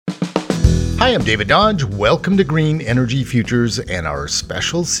Hi, I'm David Dodge. Welcome to Green Energy Futures and our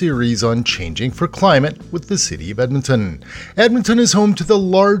special series on changing for climate with the City of Edmonton. Edmonton is home to the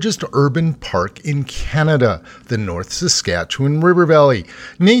largest urban park in Canada, the North Saskatchewan River Valley.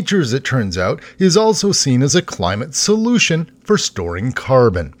 Nature, as it turns out, is also seen as a climate solution for storing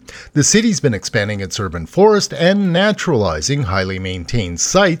carbon. The city's been expanding its urban forest and naturalizing highly maintained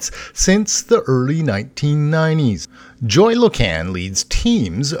sites since the early 1990s. Joy Locan leads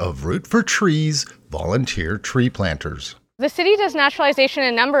teams of Root for Trees volunteer tree planters. The city does naturalization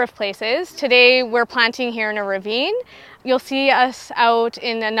in a number of places. Today we're planting here in a ravine. You'll see us out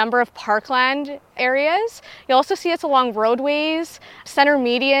in a number of parkland areas. You'll also see us along roadways, center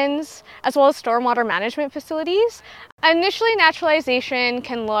medians, as well as stormwater management facilities. Initially, naturalization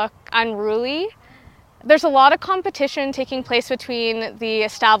can look unruly. There's a lot of competition taking place between the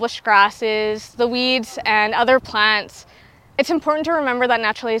established grasses, the weeds, and other plants. It's important to remember that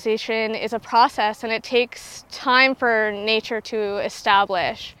naturalization is a process and it takes time for nature to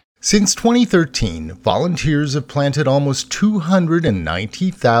establish. Since 2013, volunteers have planted almost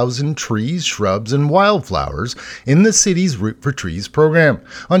 290,000 trees, shrubs, and wildflowers in the city's Root for Trees program.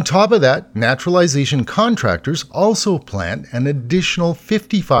 On top of that, naturalization contractors also plant an additional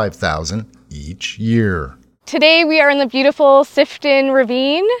 55,000 each year. Today we are in the beautiful Sifton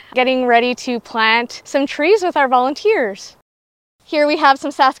Ravine, getting ready to plant some trees with our volunteers. Here we have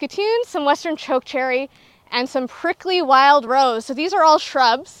some Saskatoon, some Western chokecherry, and some prickly wild rose. So these are all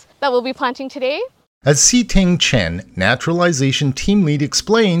shrubs that we'll be planting today. As Si-Ting Chen, naturalization team lead,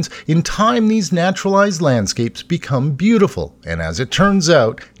 explains, in time these naturalized landscapes become beautiful, and as it turns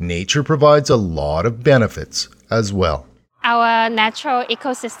out, nature provides a lot of benefits as well. Our natural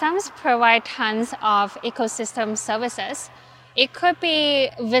ecosystems provide tons of ecosystem services. It could be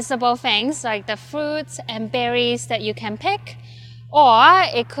visible things like the fruits and berries that you can pick, or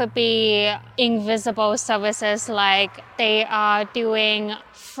it could be invisible services like they are doing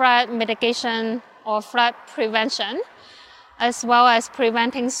flood mitigation or flood prevention, as well as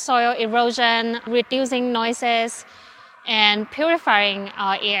preventing soil erosion, reducing noises, and purifying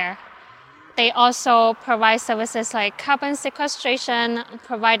our air. They also provide services like carbon sequestration,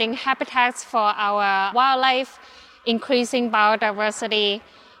 providing habitats for our wildlife, increasing biodiversity,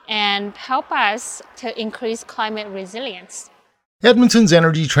 and help us to increase climate resilience. Edmonton's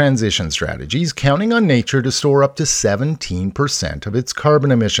energy transition strategy is counting on nature to store up to 17% of its carbon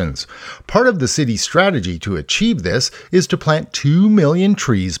emissions. Part of the city's strategy to achieve this is to plant 2 million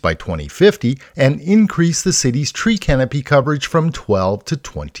trees by 2050 and increase the city's tree canopy coverage from 12 to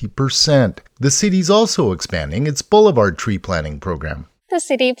 20%. The city's also expanding its boulevard tree planting program. The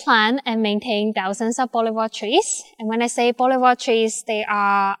city plant and maintain thousands of boulevard trees. And when I say boulevard trees, they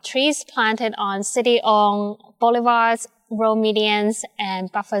are trees planted on city-owned boulevards, road medians, and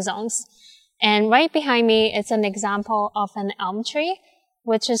buffer zones. And right behind me is an example of an elm tree,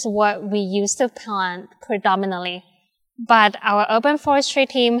 which is what we used to plant predominantly. But our urban forestry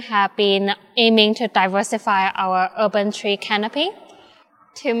team have been aiming to diversify our urban tree canopy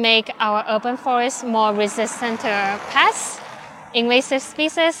to make our urban forests more resistant to pests, invasive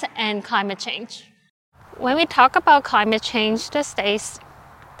species, and climate change. When we talk about climate change these days,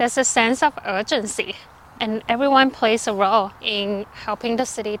 there's a sense of urgency. And everyone plays a role in helping the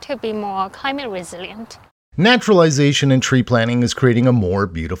city to be more climate resilient. Naturalization and tree planting is creating a more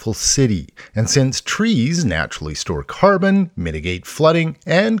beautiful city. And since trees naturally store carbon, mitigate flooding,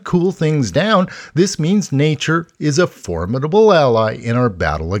 and cool things down, this means nature is a formidable ally in our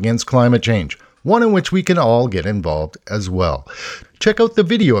battle against climate change, one in which we can all get involved as well. Check out the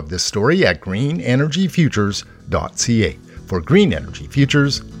video of this story at greenenergyfutures.ca. For Green Energy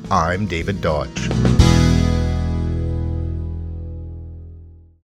Futures, I'm David Dodge.